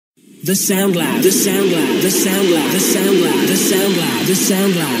The Sound Lab, the Sound Lab, the Sound Lab, the Sound Lab, the Sound Lab, the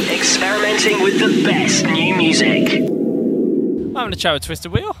Sound Lab. Experimenting with the best new music. I'm having a chat with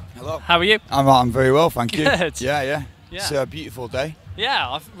Twisted Wheel. Hello. How are you? I'm very well, thank you. Good. Yeah. It's a beautiful day.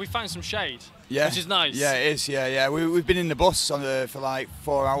 Yeah, we found some shade. Yeah. Which is nice. Yeah, it is. Yeah. We've been in the bus for like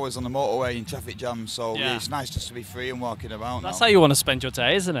 4 hours on the motorway in traffic jams, so it's nice just to be free and walking around. That's now. how you want to spend your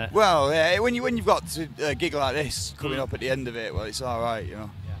day, isn't it? Well, yeah. When you've got a gig like this coming up at the end of it, well, it's all right, you know.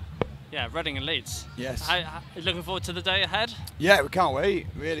 Yeah, Reading and Leeds. Yes. Are you looking forward to the day ahead? Yeah, we can't wait.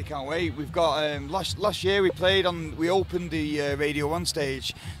 Really can't wait. We've got last year we opened the Radio 1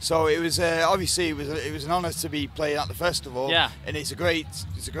 stage, so it was obviously it was an honour to be playing at the festival. Yeah. And it's a great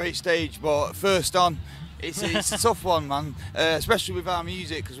stage, but first on. It's a tough one, man. Especially with our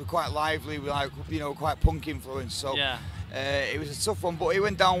music, because we're quite lively, we're quite punk influenced. So it was a tough one, but it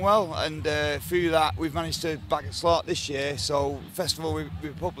went down well, and through that we've managed to bag a slot this year. So Festival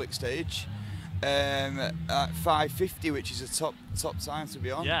Republic stage at 5:50, which is a top time to be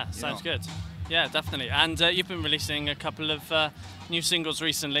on. Yeah, sounds good. Yeah, definitely. And you've been releasing a couple of new singles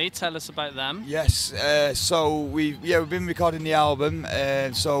recently. Tell us about them. Yes. So we've been recording the album.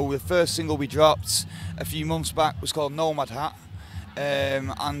 So the first single we dropped a few months back was called Nomad Hat.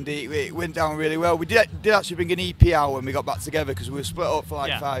 And it went down really well. We did actually bring an EP out when we got back together, because we were split up for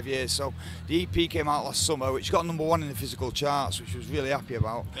 5 years. So the EP came out last summer, which got #1 in the physical charts, which I was really happy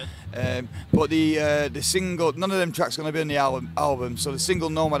about. But the single, none of them tracks are going to be on the album. So the single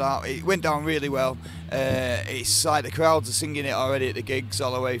Nomad Out, it went down really well. It's like the crowds are singing it already at the gigs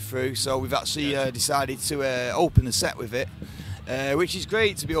all the way through. So we've actually decided to open the set with it. Which is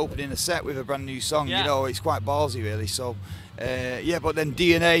great to be opening a set with a brand new song. You know, it's quite ballsy really. So but then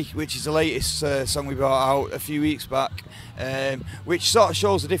DNA, which is the latest song we brought out a few weeks back, which sort of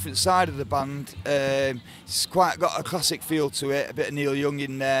shows a different side of the band. It's quite got a classic feel to it, a bit of Neil Young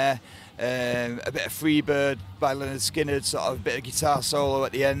in there, a bit of Freebird by Leonard Skinner, sort of a bit of guitar solo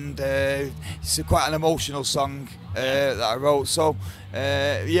at the end. It's quite an emotional song that I wrote. So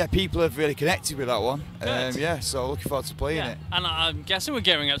people have really connected with that one. So looking forward to playing it. And I'm guessing we're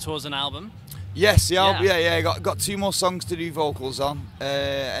gearing up towards an album. Yes, the album. Got 2 more songs to do vocals on,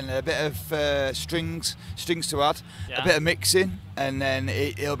 and a bit of strings to add, a bit of mixing, and then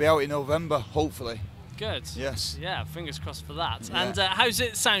it'll be out in November, hopefully. Good. Yes. Yeah, fingers crossed for that. Yeah. And how's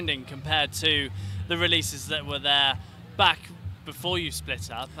it sounding compared to the releases that were there back before you split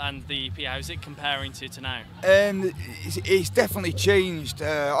up, and the EP? How's it comparing to now? It's definitely changed.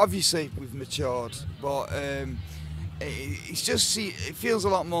 Obviously, we've matured, but. It's just it feels a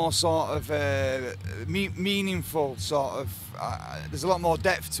lot more sort of meaningful. Sort of, there's a lot more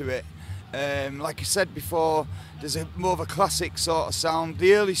depth to it. Like I said before, there's more of a classic sort of sound.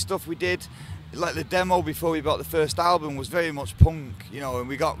 The early stuff we did, like the demo before we got the first album, was very much punk, and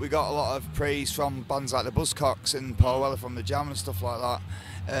we got a lot of praise from bands like the Buzzcocks and Paul Weller from the Jam and stuff like that.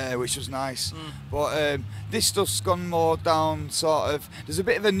 Which was nice, but this stuff's gone more down sort of. There's a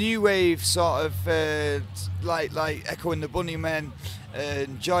bit of a new wave sort of like Echo and the Bunnymen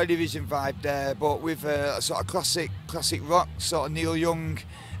and Joy Division vibe there, but with a sort of classic rock, sort of Neil Young.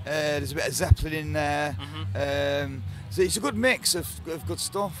 There's a bit of Zeppelin in there. So it's a good mix of good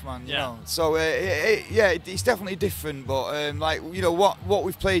stuff, man. You know. So it's definitely different, but what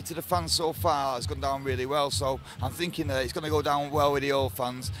we've played to the fans so far has gone down really well. So I'm thinking that it's going to go down well with the old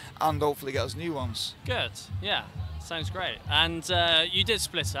fans and hopefully get us new ones. Good. Yeah, sounds great. And you did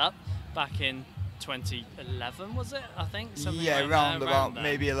split up back in 2011, was it? I think. Around about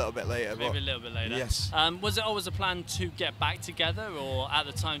maybe a little bit later. Maybe a little bit later. Yes. Was it always a plan to get back together, or at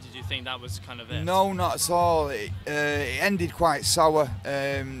the time did you think that was kind of it? No, not at all. It ended quite sour.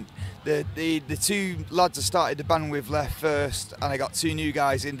 The 2 lads I started the band with left first, and I got 2 new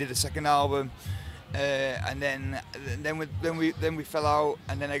guys in, did a second album, and then we fell out,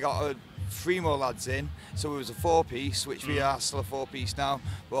 and then I got 3 more lads in, so it was a 4-piece, which we are still a 4-piece now,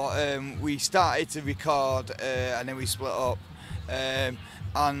 but we started to record and then we split up, and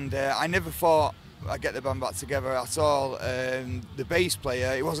I never thought I'd get the band back together at all. The bass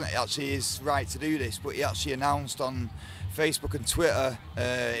player, it wasn't actually his right to do this, but he actually announced on Facebook and Twitter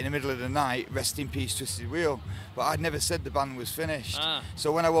in the middle of the night, "Rest in peace, Twisted Wheel." But I'd never said the band was finished.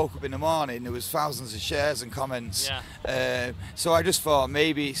 So when I woke up in the morning, there was thousands of shares and comments. So I just thought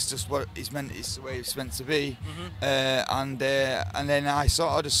maybe it's just what it's meant. It's the way it's meant to be. And then I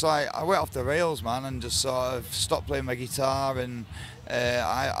sort of just I went off the rails, man, and just sort of stopped playing my guitar, and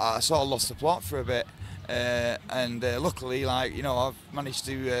I sort of lost the plot for a bit. And luckily, I've managed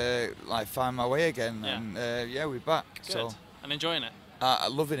to find my way again, and we're back. Good. So I'm enjoying it.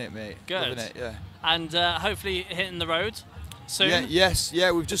 Loving it, mate. Good. Loving it, yeah. And hopefully hitting the road soon? Yes.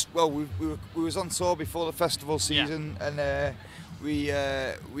 We've just we was on tour before the festival season, and we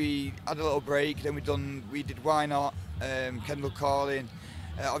had a little break. Then we did Why Not, Kendall Calling,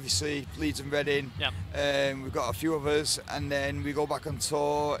 obviously Leeds and Reading. Yeah. We've got a few others, and then we go back on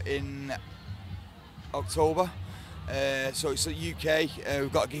tour in October. So it's the UK.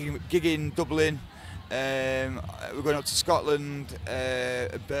 We've got a gig in Dublin. We're going up to Scotland,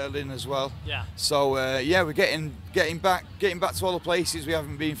 Berlin as well. Yeah. So we're getting back to all the places we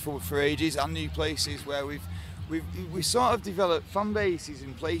haven't been for ages, and new places where we sort of developed fan bases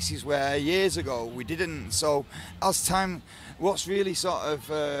in places where years ago we didn't. So as time, what's really sort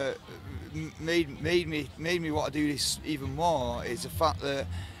of made me want to do this even more is the fact that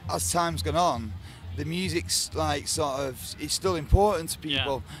as time's gone on, the music's like sort of, it's still important to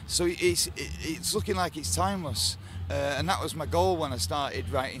people. Yeah. So it's looking like it's timeless. And that was my goal when I started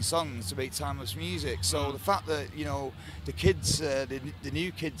writing songs, to make timeless music. So the fact that, the kids, the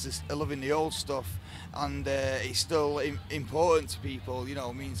new kids are loving the old stuff, and it's still important to people,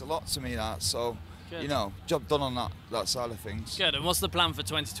 means a lot to me, that. So, good. Job done on that side of things. Good. And what's the plan for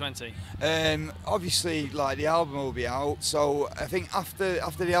 2020? Obviously, like, the album will be out. So I think after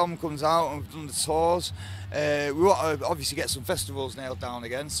the album comes out and we've done the tours, we want to obviously get some festivals nailed down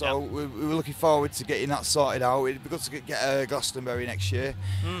again. So we're looking forward to getting that sorted out. It'd be good to get Glastonbury next year.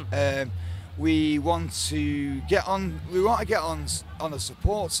 We want to get on a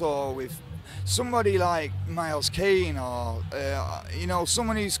support tour with somebody like Miles Kane, or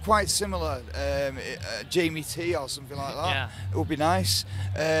someone who's quite similar, Jamie T or something like that. Yeah. It would be nice.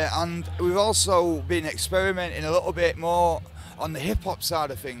 And we've also been experimenting a little bit more on the hip hop side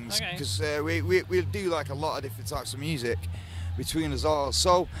of things, because we do like a lot of different types of music between us all.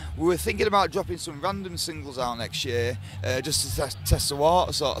 So we were thinking about dropping some random singles out next year, just to test the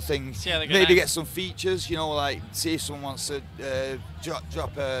water sort of thing. Maybe get some features, like see if someone wants to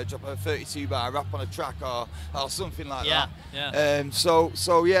drop a 32 bar rap on a track or something like that. Yeah. So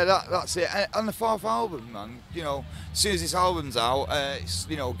that's it. And the fourth album, man. As soon as this album's out, it's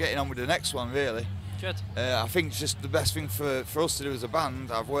getting on with the next one, really. Good. I think just the best thing for us to do as a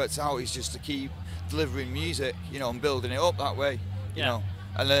band, I've worked out, is just to keep delivering music, and building it up that way, you know.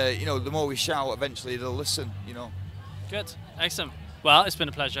 And the more we shout, eventually they'll listen, Good. Excellent. Well, it's been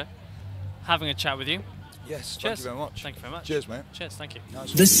a pleasure having a chat with you. Yes. Cheers. Thank you very much. Thank you very much. Cheers, mate. Cheers. Thank you.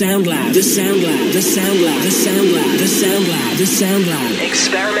 Nice. The Sound Lab. The Sound Lab. The Sound Lab. The Sound Lab. The Sound Lab. The Sound Lab.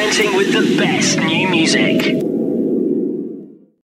 Experimenting with the best new music.